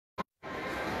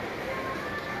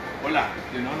Hola,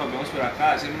 de nuevo nos vemos por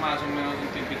acá. Hace más o menos un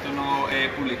tiempito no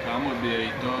publicábamos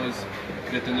videitos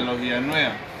de tecnología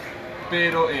nueva,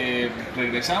 pero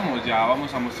regresamos, ya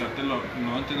vamos a mostrarte lo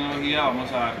nuevo en tecnología,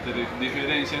 vamos a darte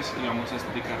diferencias y vamos a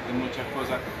explicarte muchas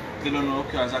cosas de lo nuevo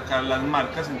que va a sacar las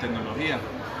marcas en tecnología.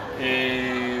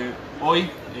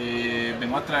 Hoy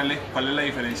vengo a traerles cuál es la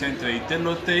diferencia entre Intel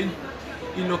Optane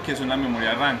y lo que es una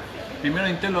memoria RAM. Primero,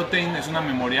 Intel Optane es una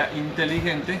memoria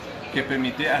inteligente que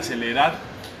permite acelerar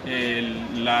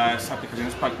las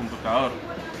aplicaciones para el computador.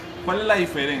 ¿Cuál es la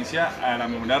diferencia a la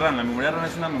memoria RAM? La memoria RAM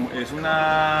es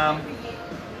una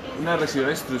recibidora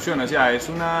de instrucciones, o sea, el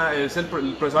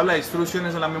procesador de las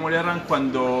instrucciones a la memoria RAM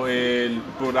cuando el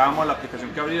programa o la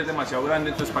aplicación que abrir es demasiado grande,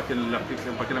 entonces para que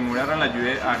la memoria RAM la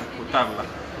ayude a ejecutarla.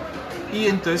 Y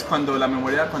entonces cuando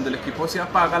el equipo se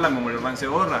apaga, la memoria RAM se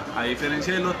borra. A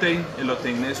diferencia del Optane, el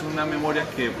Optane es una memoria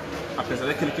que, a pesar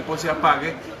de que el equipo se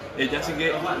apague, ella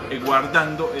sigue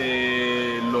guardando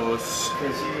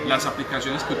las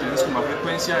aplicaciones que utilizas con más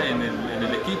frecuencia en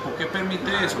el equipo. ¿Qué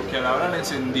permite eso? Que a la hora del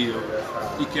encendido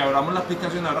y que abramos la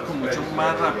aplicación ahora con mucho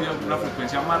más rápido, una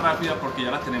frecuencia más rápida, porque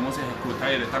ya la tenemos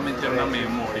ejecutada directamente en una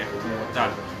memoria como tal.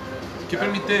 ¿Qué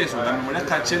permite eso? La memoria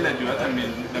cache le ayuda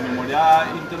también, la memoria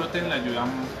Intel Optane le ayuda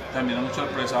también mucho al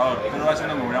procesador, pero va a ser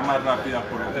una memoria más rápida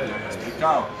por lo que ya he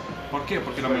explicado. ¿Por qué?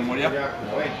 Porque la memoria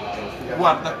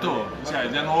guarda todo, o sea,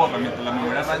 ella no borra, mientras la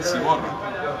memoria RAM sí borra.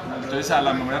 Entonces a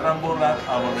la memoria RAM borrar,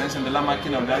 a volver a encender la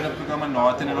máquina, a abrir el programa, no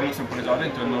va a tener los temporizadores,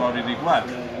 entonces no va a abrir igual.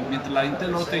 Mientras la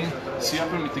Intel Optane sí va a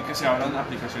permitir que se abran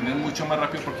aplicaciones mucho más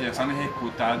rápido porque ya están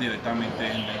ejecutadas directamente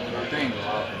en la Intel Optane.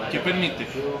 ¿Qué permite?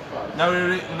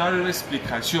 Una breve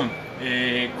explicación.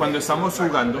 Cuando estamos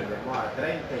jugando,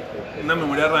 una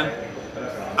memoria RAM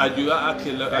ayuda a que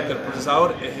el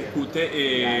procesador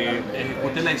ejecute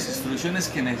las instrucciones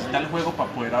que necesita el juego para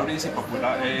poder abrirse y para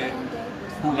poder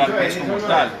jugar pues, como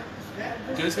tal.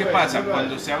 Entonces, ¿qué pasa?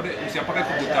 Cuando se apaga el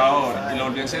computador y lo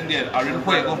vuelve a encender, abre el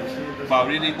juego, va a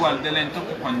abrir igual de lento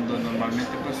que cuando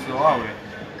normalmente pues, lo abre.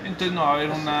 Entonces no va a haber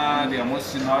no va a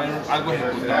haber algo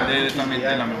ejecutable directamente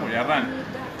en la memoria RAM.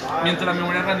 Mientras la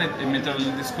memoria RAM, mientras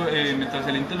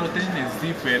el Intel Optane es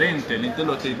diferente, el Intel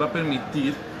Optane va a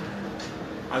permitir,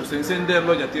 al usted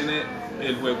encenderlo, ya tiene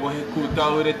el juego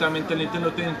ejecutado directamente en el Intel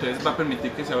Optane, entonces va a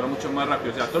permitir que se abra mucho más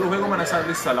rápido. O sea, todos los juegos van a estar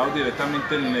instalados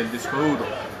directamente en el disco duro,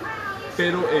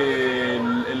 pero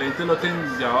el Intel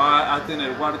Optane ya va a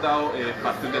tener guardado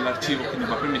partes del archivo que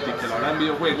nos va a permitir que a la hora del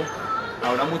videojuego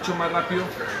abra mucho más rápido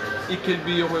y que el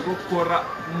videojuego corra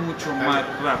mucho más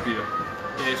rápido.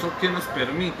 ¿Eso qué nos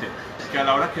permite? Que a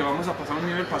la hora que vamos a pasar un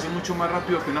nivel pase mucho más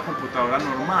rápido que una computadora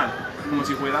normal, como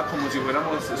si estuviéramos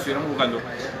jugando.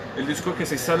 El disco que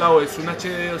se ha instalado es un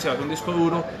HD, o sea, es un disco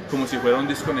duro, como si fuera un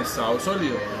disco en estado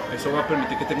sólido. Eso va a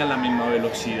permitir que tenga la misma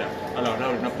velocidad a la hora de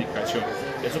abrir una aplicación.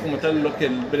 Eso como tal es lo que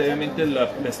es brevemente la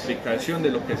explicación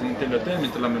de lo que es el Intel Optane.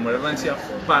 Mientras la memoria RAM se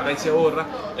apaga y se borra,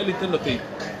 el Intel Optane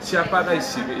se apaga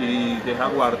y deja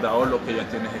guardado lo que ya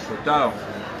tiene ejecutado.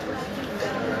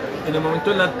 En el momento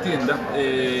de la tienda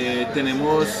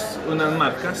tenemos unas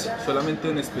marcas, solamente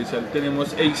en especial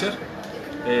tenemos Acer,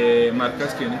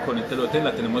 marcas que vienen con Intel Optane,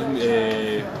 la tenemos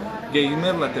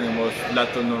Gamer, la tenemos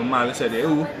laptop normal serie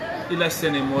U y las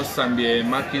tenemos también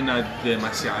máquinas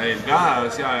demasiado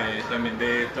delgadas, o sea, también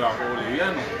de trabajo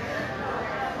boliviano.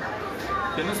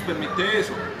 ¿Qué nos permite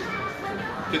eso?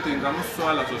 Que tengamos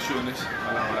todas las opciones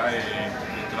a la hora de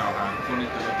trabajar con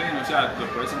Intel Optane, o sea, tú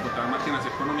puedes encontrar máquinas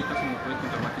económicas como puedes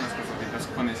encontrar máquinas costosas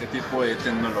con ese tipo de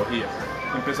tecnología.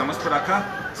 Empezamos por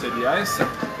acá, sería esta.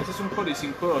 Este es un Core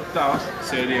i5 de octavas,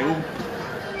 serie U,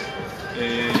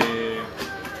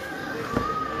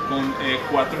 con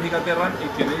 4 GB de RAM y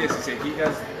tiene 16 GB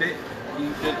de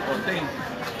Intel Optane.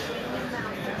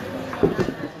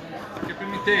 ¿Qué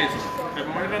permite eso? La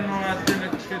memoria RAM no va a tener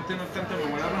que tener tanta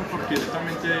memoria RAM porque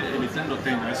directamente el Intel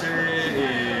Optane,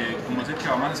 como es el que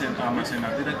va a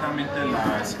almacenar directamente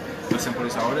los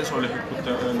temporizadores o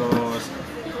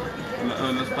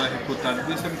para ejecutar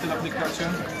directamente la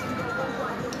aplicación,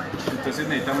 entonces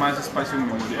necesita más espacio en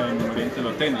memoria Intel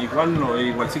Optane.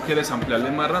 Igual si quieres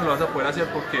ampliarle más RAM lo vas a poder hacer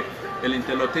porque el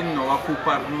Intel Optane no va a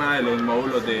ocupar nada de los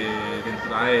módulos de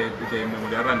entrada de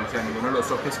memoria RAM, o sea, ninguno de los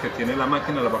sockets que tiene la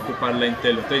máquina lo va a ocupar la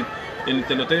Intel Optane. El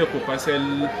Intel Optane ocupa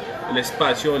el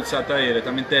espacio, el SATA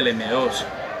directamente del M2,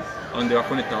 a donde va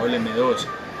conectado el M2.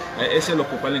 Ese lo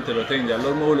ocupa el Intel Optane. Ya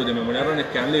los módulos de memoria RAM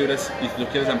quedan libres y si tú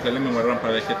quieres ampliar la memoria RAM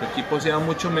para que tu equipo sea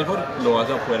mucho mejor, lo vas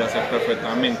a poder hacer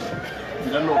perfectamente.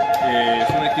 Míralo, es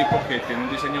un equipo que tiene un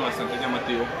diseño bastante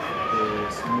llamativo,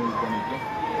 es muy bonito.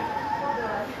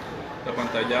 La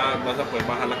pantalla vas a poder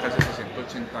bajarla casi a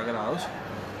 180 grados.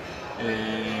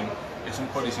 es un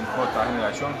Core i5 de octava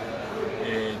generación.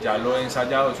 Ya lo he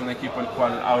ensayado, es un equipo el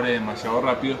cual abre demasiado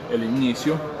rápido el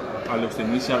inicio. Al usted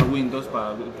iniciar Windows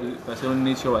va a ser un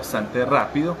inicio bastante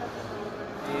rápido.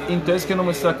 Entonces, ¿qué nos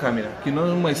muestra acá? Mira, aquí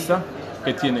nos muestra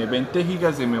que tiene 20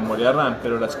 GB de memoria RAM,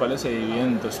 pero las cuales se dividen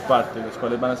en dos partes, las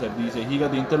cuales van a ser 16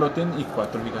 GB de Intel Optane y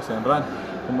 4 GB en RAM.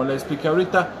 Como les expliqué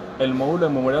ahorita, el módulo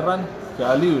de memoria RAM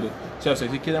queda libre. O sea,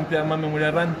 usted si quiere ampliar más memoria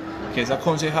RAM, que es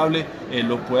aconsejable,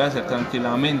 lo puede hacer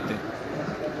tranquilamente.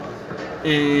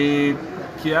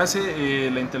 ¿Qué hace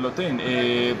la Intel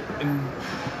Optane? En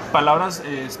palabras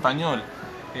español,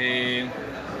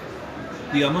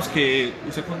 digamos que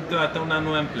usted contrata una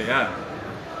nueva empleada.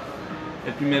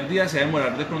 El primer día se va a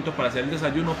demorar de pronto para hacer el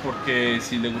desayuno, porque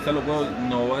si le gustan los huevos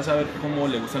no va a saber cómo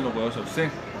le gustan los huevos a usted.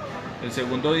 El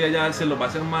segundo día ya se lo va a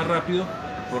hacer más rápido,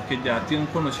 porque ya tiene un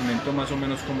conocimiento más o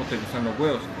menos cómo te gustan los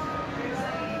huevos.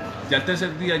 Ya el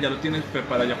tercer día ya lo tienes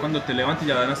preparado, ya cuando te levantes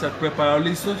ya van a estar preparados,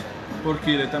 listos,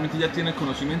 porque directamente ya tiene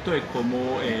conocimiento de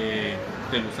cómo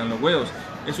te gustan los huevos.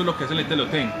 Eso es lo que hace el Intel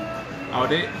Optane.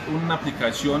 Abre una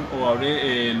aplicación o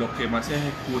abre lo que más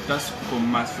ejecutas con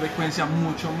más frecuencia,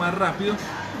 mucho más rápido,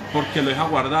 porque lo deja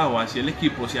guardado. Así el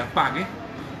equipo se apague,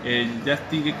 ya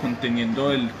sigue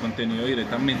conteniendo el contenido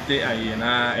directamente ahí en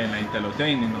la Intel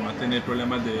Optane, y no va a tener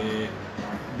problemas de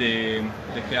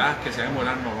que se va a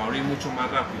demorar, no, va a abrir mucho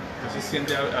más rápido. Entonces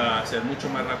tiende a ser mucho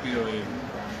más rápido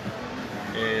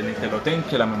el Intel Optane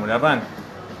que la memoria RAM,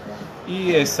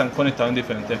 y están conectados en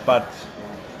diferentes partes.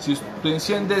 Si tú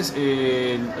enciendes,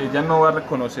 ella no va a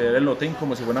reconocer el Optane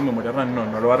como si fuera una memoria RAM,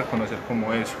 no lo va a reconocer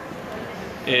como eso,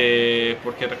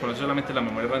 porque reconoce solamente la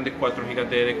memoria RAM de 4 GB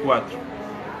de DDR4.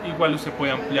 Igual usted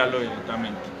puede ampliarlo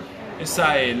directamente.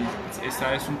 Esta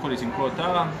es un Core i5 de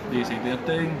octava, 16 de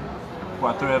Optane,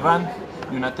 4 de RAM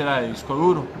y 1 tera de disco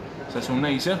duro. O sea, es un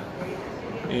Acer,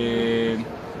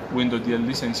 Windows 10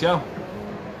 licenciado.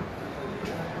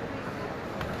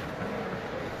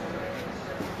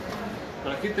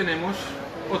 Por aquí tenemos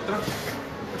otra.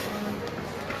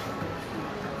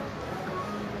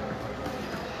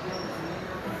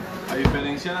 A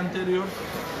diferencia del anterior,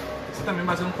 este también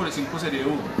va a ser un Core i5 serie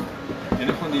U.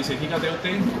 Viene con 16 GB de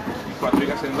Optane y 4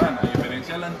 GB en RAM. A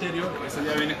diferencia del anterior, esta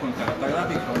ya viene con tarjeta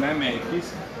gráfica, una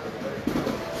MX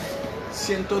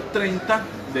 130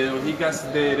 de 2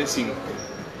 GB de DDR5.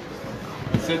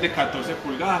 Este es de 14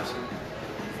 pulgadas.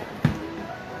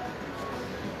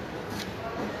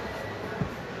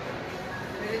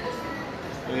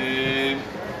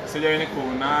 Este ya viene con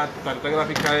una tarjeta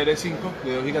gráfica DDR5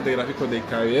 de 2 GB de gráficos de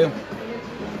cada video.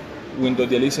 Windows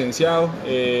 10 licenciado.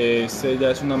 Este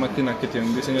ya es una máquina que tiene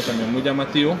un diseño también muy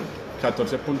llamativo.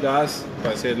 14 pulgadas, va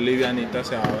a ser livianita, o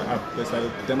sea, a pesar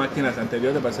de máquinas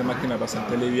anteriores, va a ser máquinas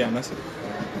bastante livianas.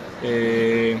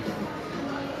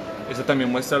 Esta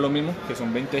también muestra lo mismo, que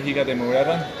son 20 GB de memoria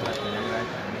RAM,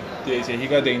 16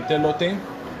 GB de Intel Optane,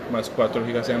 más 4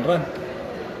 GB en RAM.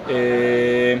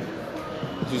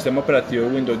 Sistema operativo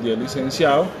Windows 10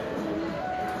 licenciado,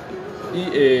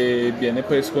 y viene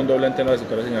pues con doble antena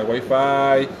receptora de señal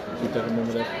Wi-Fi.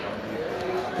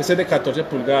 Este es de 14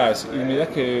 pulgadas y mira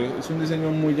que es un diseño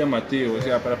muy llamativo, o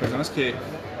sea, para personas que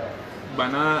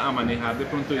van a manejar de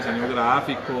pronto diseño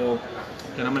gráfico,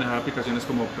 que van a manejar aplicaciones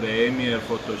como Premiere,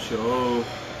 Photoshop.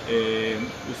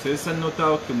 Ustedes han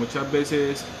notado que muchas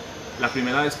veces la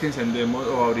primera vez que encendemos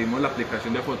o abrimos la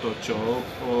aplicación de Photoshop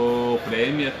o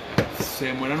Premiere se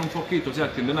demoran un poquito, o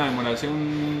sea, tienden a demorarse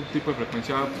un tipo de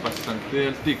frecuencia bastante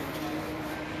altico.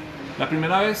 La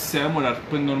primera vez se va a demorar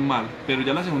pues normal, pero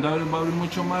ya la segunda vez va a abrir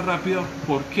mucho más rápido.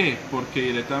 ¿Por qué? Porque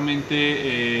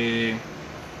directamente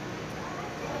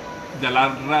ya la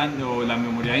RAM o la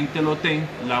memoria de Intel Optane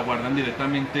la guardan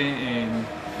directamente en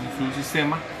su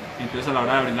sistema. Entonces a la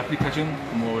hora de abrir la aplicación,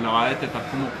 como la va a detectar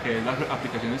como que es las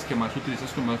aplicaciones que más utilizas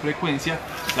con más frecuencia,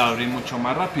 la va a abrir mucho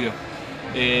más rápido.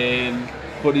 El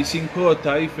Core i5 de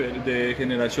octava de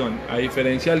generación, a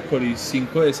diferencia del Core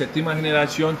i5 de séptima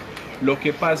generación, lo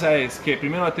que pasa es que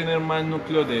primero va a tener más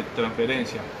núcleos de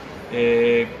transferencia.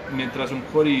 Mientras un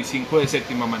Core i5 de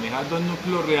séptima maneja 2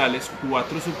 núcleos reales,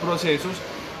 4 subprocesos,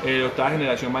 octava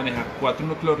generación maneja 4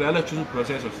 núcleos reales, 8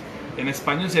 subprocesos. En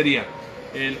español sería: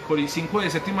 el Core i5 de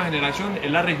séptima generación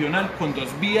es la regional con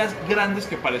 2 vías grandes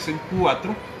que parecen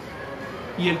 4,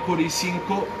 y el Core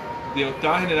i5 de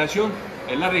octava generación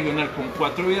es la regional con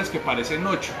 4 vías que parecen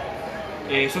 8.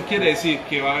 Eso quiere decir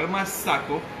que va a haber más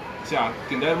saco, o sea,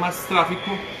 tiende a haber más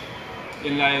tráfico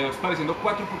en la de 2 pareciendo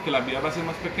 4, porque las vías va a ser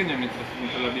más pequeñas, mientras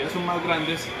las vías son más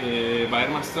grandes, va a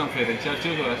haber más transferencia de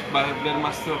archivos, va a haber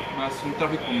un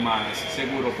tráfico más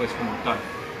seguro pues como tal.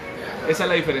 Esa es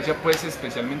la diferencia pues,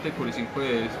 especialmente el Core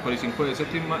i5 de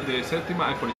séptima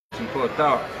al Core i5 de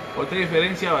octava. Otra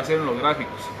diferencia va a ser en los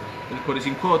gráficos. El Core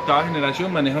i5 de octava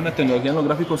generación maneja una tecnología en los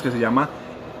gráficos que se llama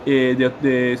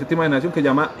de séptima generación, que se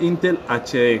llama Intel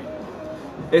HD.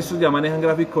 Estos ya manejan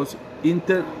gráficos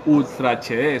Intel Ultra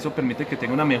HD. Eso permite que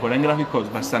tenga una mejora en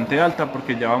gráficos bastante alta,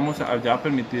 porque ya va a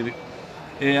permitir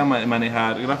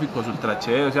manejar gráficos Ultra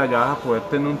HD, o sea, ya vas a poder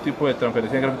tener un tipo de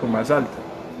transferencia de gráficos más alta.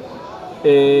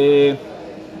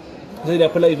 Esa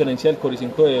sería pues la diferencia del Core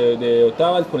i5 de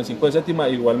octava al Core i5 de séptima,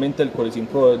 igualmente el Core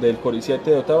i5 del Core i7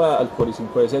 de octava al Core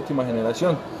i5 de séptima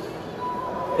generación.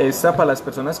 Esta, para las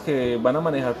personas que van a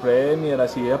manejar Premiere,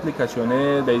 así de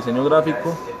aplicaciones de diseño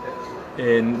gráfico,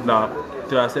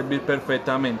 te va a servir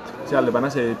perfectamente. O sea, les van a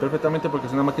servir perfectamente porque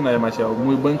es una máquina demasiado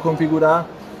muy bien configurada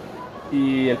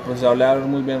y el procesador le da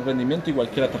muy buen rendimiento, igual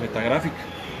que la tarjeta gráfica.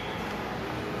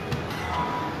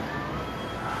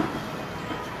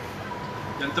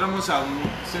 Ya entramos a un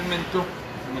segmento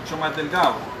mucho más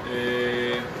delgado.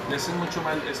 Ese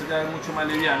ya es mucho más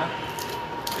liviana.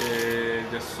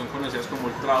 Ya son conocidas como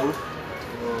el travel,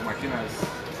 o máquinas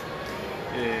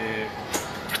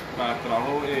para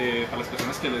trabajo, para las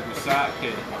personas que les gusta,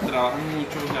 que trabajan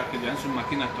mucho, o sea, que llevan sus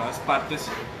máquinas a todas partes,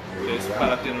 es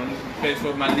para tener un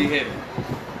peso más ligero.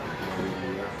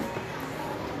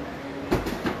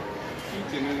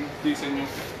 Y tiene un diseño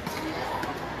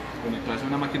bonito, es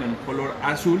una máquina en un color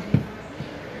azul.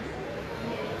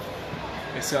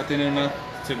 Este va a tener una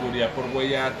seguridad por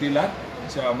huella dactilar. O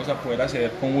sea, vamos a poder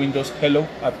acceder con Windows Hello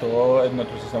a todo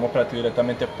nuestro sistema operativo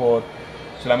directamente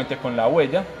solamente con la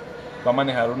huella. Va a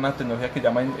manejar una tecnología que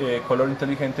llama color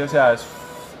inteligente, o sea, es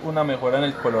una mejora en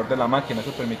el color de la máquina.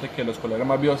 Eso permite que los colores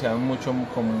más vivos sean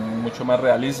con mucho más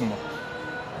realismo.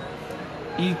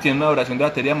 Y tiene una duración de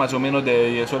batería más o menos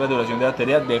de 10 horas de duración de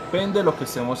batería, depende de lo que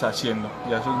estemos haciendo.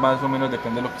 Ya eso más o menos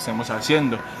depende de lo que estemos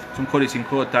haciendo. Es un Core i5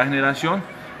 de octava generación,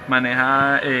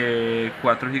 maneja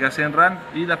 4 GB en RAM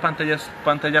y la pantalla es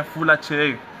pantalla Full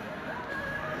HD.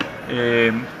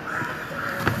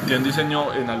 Tiene un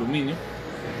diseño en aluminio.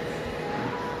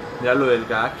 Ya lo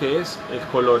delgada que es, el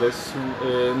color es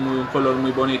un color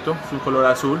muy bonito, es un color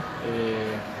azul.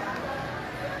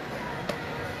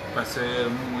 Va a ser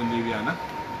muy liviana.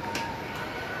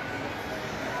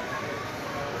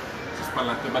 Los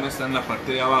parlantes van a estar en la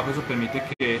parte de abajo. Eso permite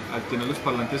que al tener los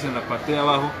parlantes en la parte de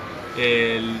abajo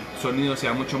el sonido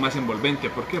sea mucho más envolvente.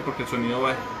 ¿Por qué? Porque el sonido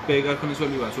va a pegar con el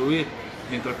suelo y va a subir,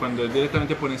 mientras cuando es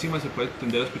directamente por encima se puede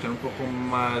tender a escuchar un poco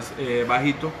más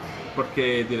bajito,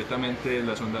 porque directamente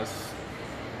las ondas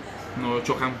no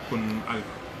chocan con algo.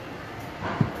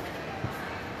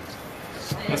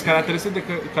 Las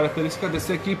características de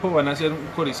este equipo van a ser un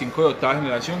Core i5 de octava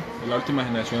generación, la última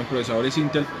generación de procesadores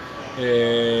Intel.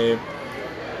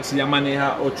 Este ya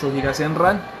maneja 8 GB en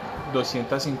RAM,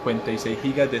 256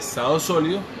 GB de estado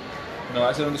sólido. No va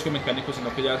a ser un disco mecánico,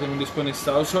 sino que ya va a ser un disco en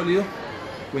estado sólido.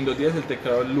 Windows 10, el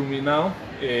teclado iluminado,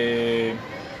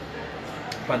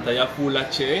 pantalla Full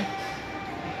HD,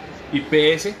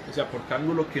 IPS, o sea, por cada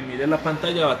ángulo que mire la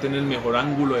pantalla va a tener el mejor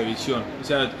ángulo de visión. O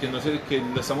sea, que no sé, que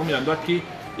lo estamos mirando aquí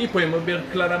y podemos ver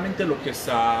claramente lo que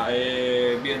está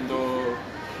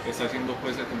está haciendo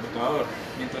pues el computador,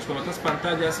 mientras con otras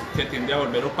pantallas se tiende a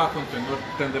volver opaco, entonces no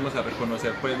tendremos a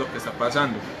reconocer pues lo que está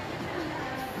pasando.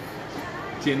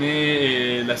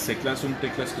 Tiene las teclas, son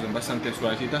teclas que son bastante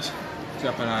suavecitas, o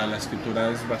sea, para la escritura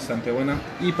es bastante buena.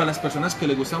 Y para las personas que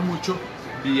les gusta mucho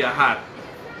viajar,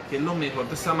 que es lo mejor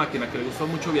de esta máquina, que les gusta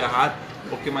mucho viajar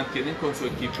o que mantienen con su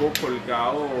equipo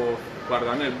colgado o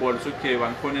guardado en el bolso y que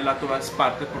van con él a todas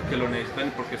partes porque lo necesitan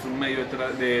y porque es un medio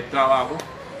de trabajo,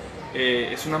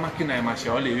 es una máquina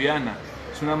demasiado liviana,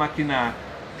 es una máquina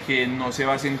que no se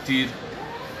va a sentir,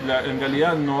 en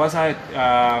realidad no vas a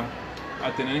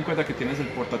tener en cuenta que tienes el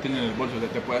portátil en el bolso, o sea,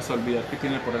 te puedes olvidar que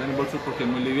tienes el portátil en el bolso porque es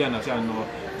muy liviana, o sea,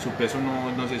 su peso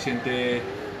no se siente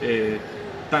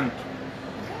tanto.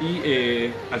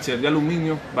 Y al ser de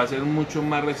aluminio va a ser mucho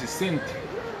más resistente,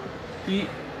 y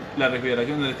la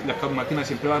refrigeración, la máquina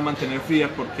siempre va a mantener fría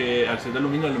porque al ser de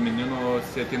aluminio, el aluminio no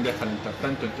se tiende a calentar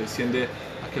tanto, entonces tiende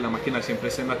a que la máquina siempre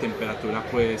esté en la temperatura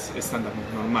pues estándar,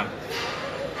 normal.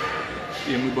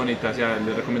 Y es muy bonita, o sea,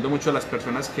 les recomiendo mucho a las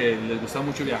personas que les gusta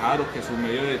mucho viajar o que su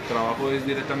medio de trabajo es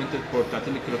directamente el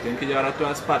portátil y que lo tienen que llevar a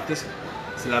todas partes,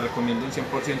 se la recomiendo un 100%,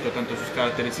 tanto sus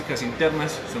características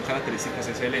internas, son características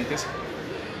excelentes,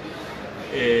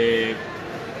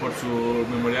 por su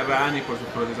memoria RAM y por su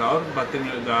procesador,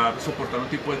 va a soportar un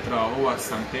tipo de trabajo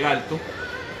bastante alto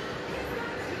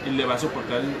y le va a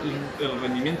soportar el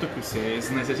rendimiento que ustedes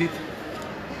necesiten.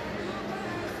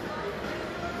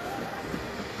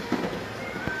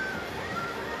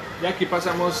 Y aquí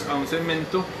pasamos a un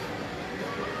segmento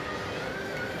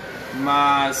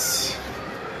más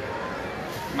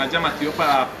más llamativo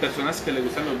para personas que les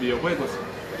gustan los videojuegos.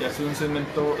 Ya es un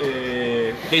segmento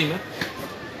gamer,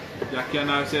 ya que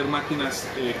van a ser máquinas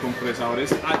con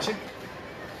procesadores H,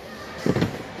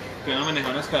 que van a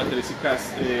manejar unas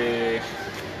características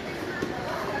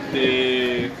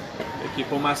de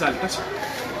equipo más altas,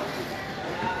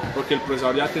 porque el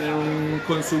procesador ya tiene un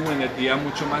consumo de energía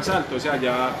mucho más alto. O sea,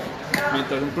 ya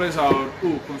mientras un procesador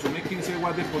U consume 15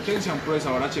 watts de potencia, un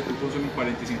procesador HQ consume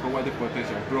 45 watts de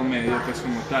potencia, promedio pues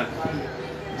como tal.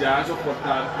 Ya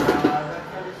soportar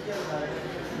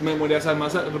memorias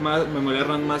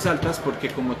RAM más altas, porque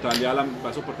como tal ya va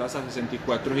a soportar hasta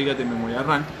 64 GB de memoria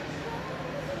RAM.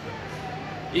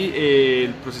 Y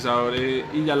el procesador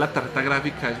y ya la tarjeta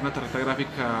gráfica es una tarjeta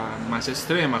gráfica más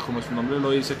extrema, como su nombre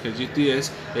lo dice, que es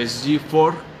GTS, es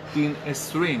G14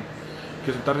 Extreme,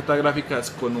 que son tarjetas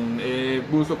gráficas con un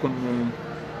busto con un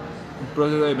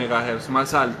proceso de megahertz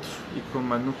más alto y con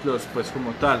más núcleos pues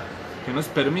como tal, que nos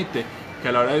permite que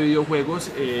a la hora de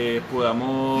videojuegos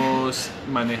podamos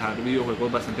manejar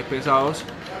videojuegos bastante pesados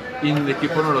y el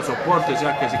equipo no lo soporte. O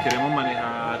sea, que si queremos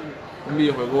manejar un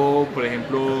videojuego, por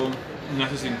ejemplo un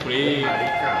Assassin's Creed,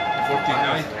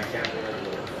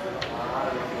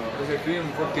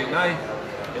 un Fortnite,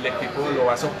 el equipo lo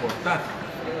va a soportar.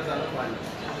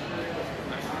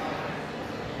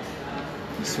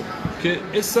 Que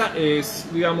esa es,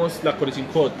 digamos, la Core i5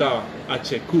 octava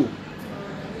HQ.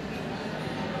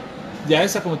 Ya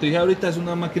esa, como te dije ahorita, es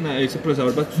una máquina, ese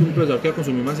procesador es un procesador que va a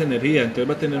consumir más energía, entonces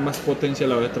va a tener más potencia a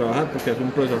la hora de trabajar, porque es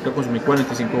un procesador que va a consumir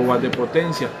 45 watts de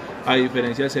potencia, a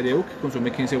diferencia de serie U que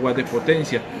consume 15 watts de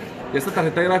potencia. Y esta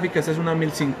tarjeta gráfica, esta es una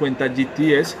 1050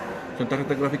 GTS, son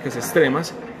tarjetas gráficas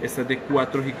extremas. Esta es de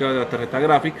 4 GB de la tarjeta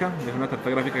gráfica, es una tarjeta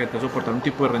gráfica que te va a soportar un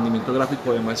tipo de rendimiento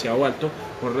gráfico demasiado alto,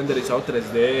 un renderizado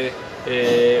 3D,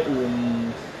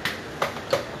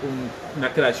 una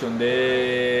creación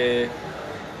de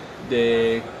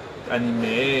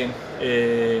anime,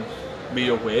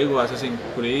 videojuegos, Assassin's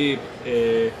Creed,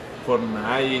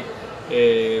 Fortnite,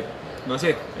 no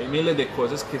sé, hay miles de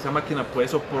cosas que esa máquina puede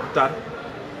soportar.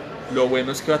 Lo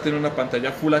bueno es que va a tener una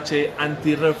pantalla Full HD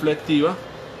antirreflectiva,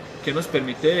 que nos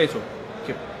permite eso,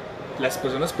 que las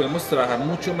personas podemos trabajar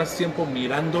mucho más tiempo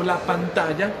mirando la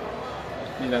pantalla,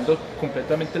 mirando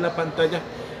completamente la pantalla,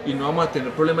 y no vamos a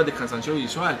tener problemas de cansancio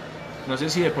visual. No sé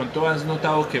si de pronto has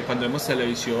notado que cuando vemos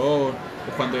televisión o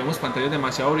cuando vemos pantallas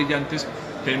demasiado brillantes,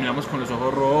 terminamos con los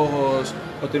ojos rojos,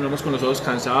 o terminamos con los ojos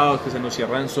cansados, que se nos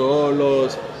cierran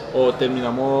solos, o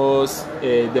terminamos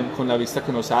con la vista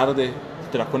que nos arde.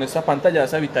 Pero con esta pantalla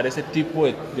vas a evitar ese tipo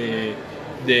de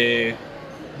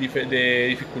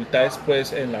dificultades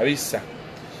pues, en la vista,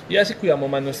 y así cuidamos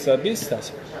más nuestras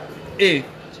vistas. ¿Qué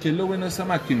es lo bueno de esta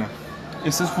máquina?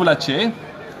 Esta es Full HD,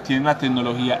 tiene la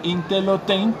tecnología Intel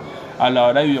Optane. A la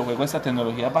hora de videojuegos esta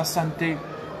tecnología es bastante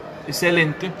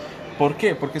excelente. ¿Por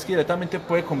qué? Porque es que directamente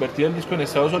puede convertir el disco en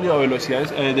estado sólido a velocidades,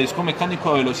 de disco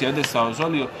mecánico a velocidades de estado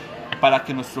sólido, para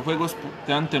que nuestros juegos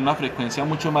puedan tener una frecuencia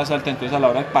mucho más alta. Entonces a la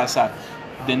hora de pasar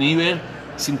de nivel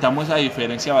sintamos esa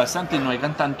diferencia bastante y no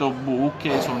hayan tanto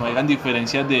buques o no hayan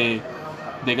diferencias de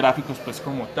gráficos pues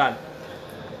como tal.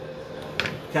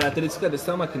 Características de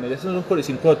esta máquina: ya es un Core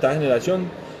i5 de octava generación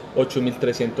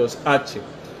 8300H.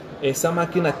 Esta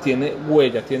máquina tiene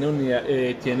huella,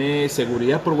 tiene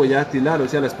seguridad por huella dactilar. O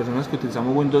sea, las personas que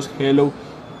utilizamos Windows Hello,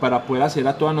 para poder hacer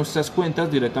a todas nuestras cuentas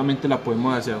directamente la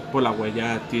podemos hacer por la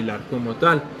huella dactilar como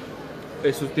tal.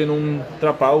 Eso tiene un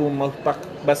trapado, un mousepad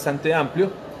bastante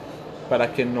amplio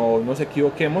para que no nos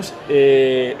equivoquemos.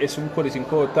 Es un Core i5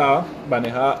 octava,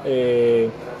 maneja,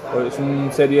 es un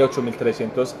serie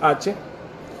 8300H,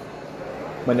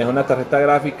 maneja una tarjeta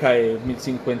gráfica de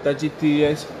 1050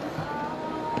 GTS,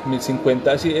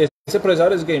 1050, sí, ese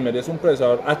procesador es gamer, es un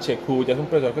procesador HQ, ya es un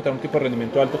procesador que tiene un tipo de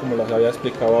rendimiento alto, como les había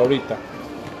explicado ahorita.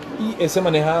 Y ese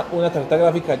maneja una tarjeta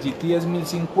gráfica GTS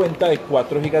 1050 de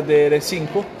 4 GB de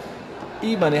DDR5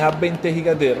 y maneja 20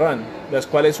 GB de RAM, las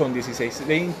cuales son 16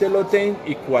 de Intel Optane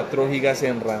y 4 GB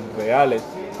en RAM reales.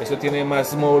 Eso tiene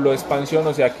más módulo de expansión,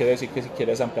 o sea, quiere decir que si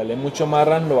quieres ampliarle mucho más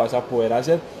RAM lo vas a poder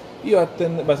hacer, y va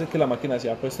a hacer que la máquina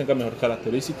sea, pues, tenga mejores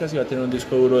características, y va a tener un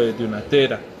disco duro de 1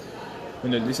 tera.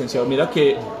 En el licenciado, mira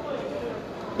que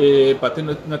va a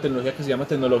tener una tecnología que se llama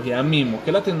tecnología MIMO.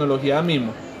 ¿Qué es la tecnología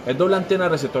MIMO? Es doble antena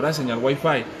receptora de señal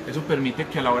Wi-Fi. Eso permite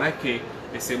que a la hora de que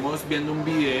estemos viendo un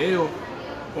video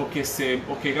o que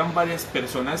hagan varias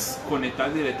personas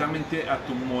conectadas directamente a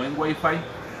tu modem Wi-Fi,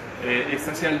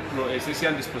 ese sea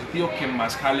el dispositivo que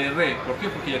más jale red. ¿Por qué?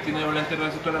 Porque ya tiene doble antena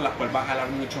receptora, la cual va a jalar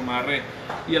mucho más red.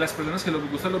 Y a las personas que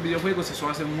les gustan los videojuegos eso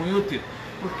va a ser muy útil,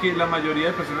 porque la mayoría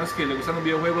de personas que les gustan los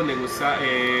videojuegos les gusta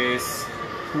es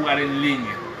jugar en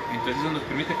línea. Entonces eso nos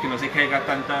permite que no se caiga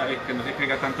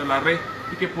tanto la red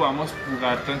y que podamos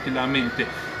jugar tranquilamente.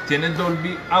 Tiene el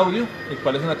Dolby Audio, el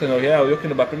cual es una tecnología de audio que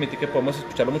nos va a permitir que podamos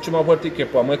escucharlo mucho más fuerte y que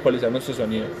podamos ecualizar nuestro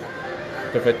sonido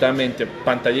perfectamente.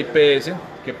 Pantalla IPS,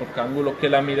 que por cada ángulo que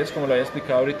la mires, como lo había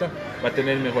explicado ahorita, va a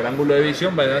tener mejor ángulo de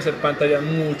visión, van a ser pantallas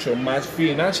mucho más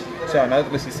finas, o sea, van a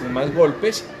resistir más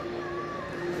golpes.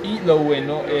 Y lo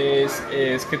bueno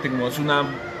es que tenemos una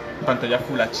pantalla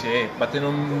Full HD, va a tener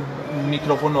un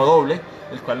micrófono doble,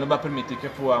 el cual nos va a permitir que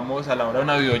podamos, a la hora de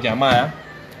una videollamada,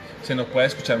 se nos pueda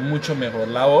escuchar mucho mejor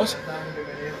la voz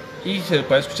y se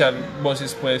puede escuchar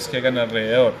voces pues que hagan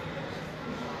alrededor.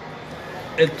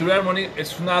 El True Harmony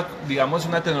es una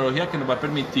tecnología que nos va a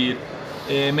permitir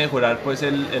mejorar pues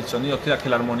el sonido, que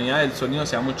la armonía del sonido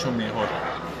sea mucho mejor.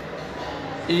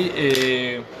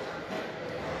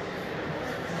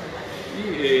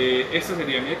 Esta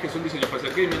sería, mira que es un diseño para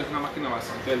ser gamer, es una máquina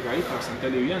bastante delgadita, bastante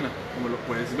liviana, como lo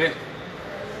puedes ver.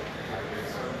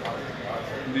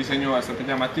 Un diseño bastante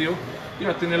llamativo y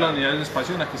va a tener las unidades de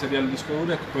espacio, aquí sería el disco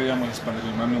duro, aquí podríamos expandir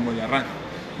una memoria RAM,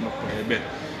 como lo puedes ver.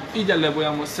 Y ya les voy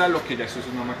a mostrar lo que ya esto es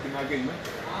una máquina gamer,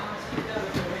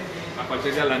 la cual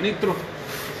sería la Nitro.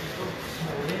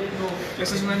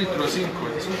 Esta es una Nitro 5,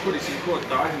 es un Core i5 de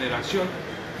octava generación.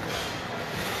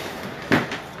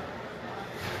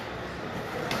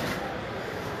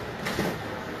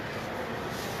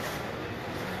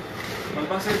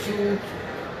 ¿Cuál va a ser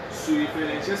su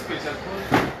diferencia especial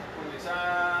con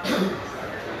esa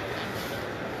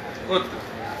otra?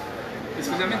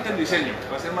 Especialmente el diseño,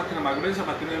 va a ser máquina más gruesa,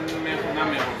 va a tener una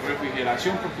mejor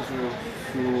refrigeración porque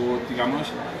digamos,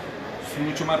 es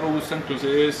mucho más robusta,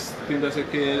 entonces tiende a hacer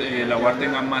que el agua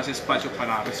tenga más espacio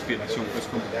para respiración pues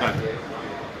como tal.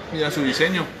 Mira su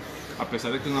diseño, a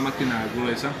pesar de que es una máquina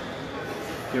gruesa,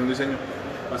 tiene un diseño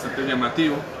bastante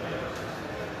llamativo.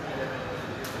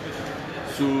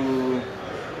 Su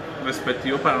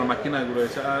respectivo para una máquina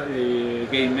gruesa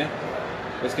gamer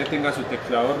es que tenga su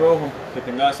teclado rojo, que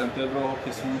tenga bastante rojo, que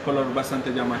es un color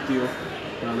bastante llamativo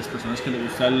para las personas que les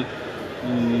gusta el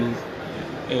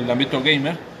ámbito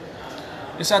gamer.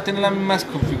 Esa va a tener las mismas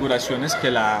configuraciones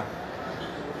que la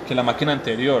máquina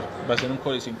anterior, va a ser un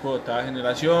Core i5 de octava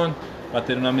generación, va a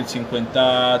tener una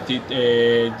 1050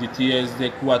 GTX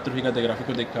de 4 GB de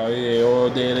gráficos de cada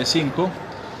video DL5.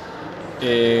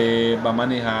 Va a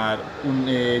manejar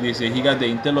 16 GB de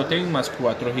Intel Optane más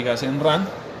 4 GB en RAM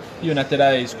y una tera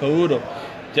de disco duro.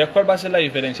 ¿Ya cuál va a ser la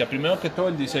diferencia? Primero que todo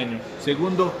el diseño,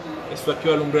 segundo, esto aquí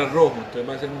va a alumbrar rojo, entonces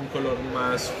va a ser un color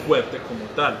más fuerte como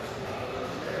tal.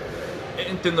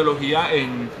 En tecnología,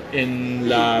 en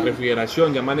la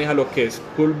refrigeración ya maneja lo que es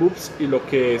Cool Boost y lo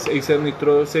que es Acer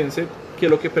Nitro Sense, que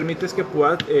lo que permite es que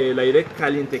pueda, el aire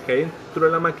caliente que hay dentro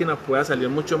de la máquina pueda salir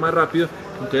mucho más rápido,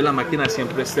 entonces la máquina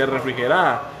siempre esté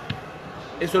refrigerada.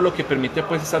 Eso es lo que permite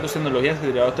pues estas dos tecnologías, que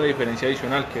sería otra diferencia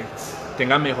adicional, que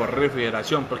tenga mejor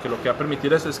refrigeración, porque lo que va a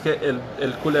permitir eso es que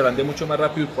el cooler ande mucho más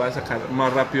rápido y pueda sacar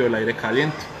más rápido el aire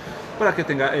caliente para que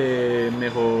tenga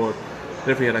mejor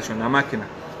refrigeración la máquina.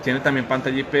 Tiene también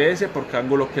pantalla IPS, por cada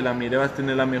ángulo que la mire va a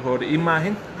tener la mejor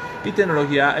imagen, y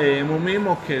tecnología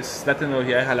MUMIMO, que es la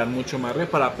tecnología de jalar mucho más red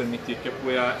para permitir que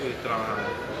pueda trabajar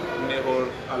mejor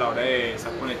a la hora de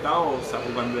estar conectado o estar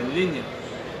jugando en línea.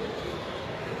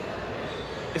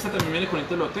 Esta también viene con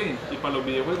Intel Optane y para los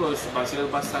videojuegos va a ser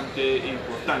bastante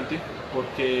importante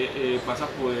porque vas a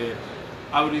poder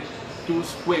abrir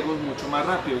tus juegos mucho más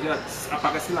rápido. O sea,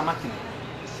 apagaste la máquina,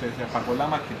 se apagó la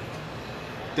máquina,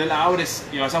 te la abres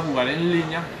y vas a jugar en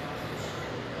línea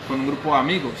con un grupo de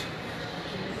amigos.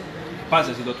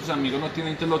 Pasa, si los otros amigos no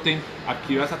tienen Intel Optane,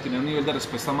 aquí vas a tener un nivel de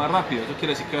respuesta más rápido. Eso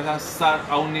quiere decir que vas a estar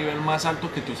a un nivel más alto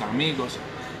que tus amigos.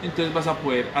 Entonces vas a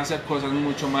poder hacer cosas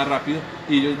mucho más rápido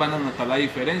y ellos van a notar la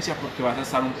diferencia porque vas a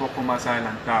estar un poco más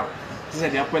adelantado. Esa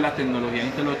sería pues la tecnología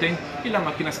Intel Optane y las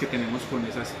máquinas que tenemos con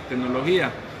esa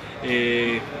tecnología.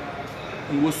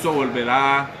 Un gusto volver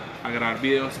a grabar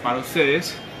videos para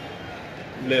ustedes.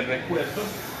 Les recuerdo,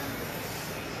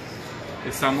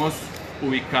 estamos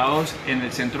ubicados en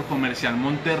el Centro Comercial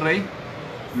Monterrey,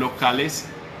 locales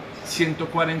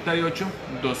 148,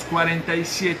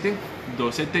 247,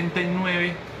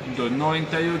 279,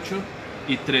 298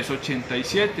 y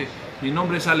 387. Mi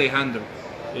nombre es Alejandro.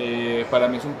 Para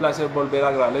mí es un placer volver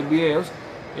a grabarles videos.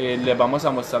 Les vamos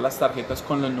a mostrar las tarjetas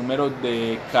con los números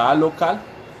de cada local,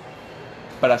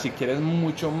 para si quieres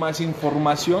mucho más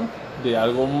información de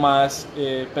algo más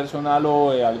personal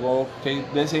o de algo que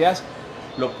deseas,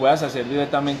 lo puedas hacer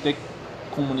directamente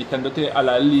comunicándote a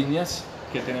las líneas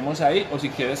que tenemos ahí, o si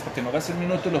quieres, para que no gastes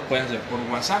minutos, lo puedes hacer por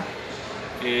WhatsApp.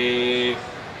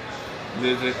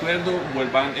 Les recuerdo,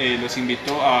 los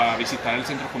invito a visitar el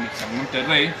Centro Comercial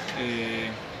Monterrey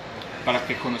para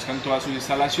que conozcan todas sus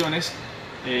instalaciones.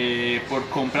 Por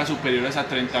compras superiores a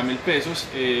 30.000 pesos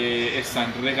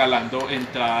están regalando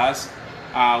entradas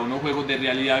a unos juegos de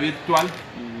realidad virtual,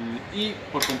 y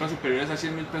por compras superiores a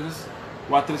 100.000 pesos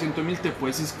o a 300.000 te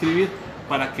puedes inscribir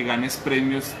para que ganes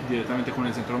premios directamente con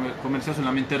el Centro Comercial,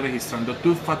 solamente registrando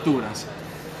tus facturas.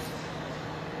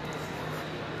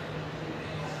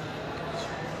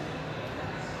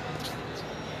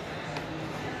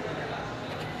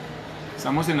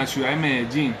 Estamos en la ciudad de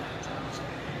Medellín.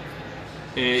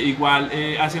 Igual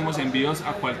hacemos envíos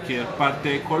a cualquier parte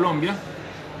de Colombia.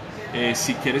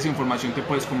 Si quieres información te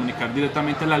puedes comunicar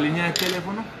directamente a la línea de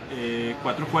teléfono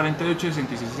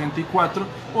 448-6664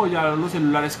 o ya los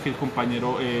celulares que el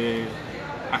compañero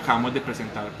acabamos de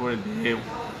presentar por el video.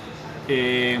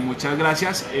 Muchas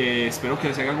gracias, espero que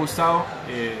les haya gustado.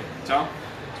 Chao.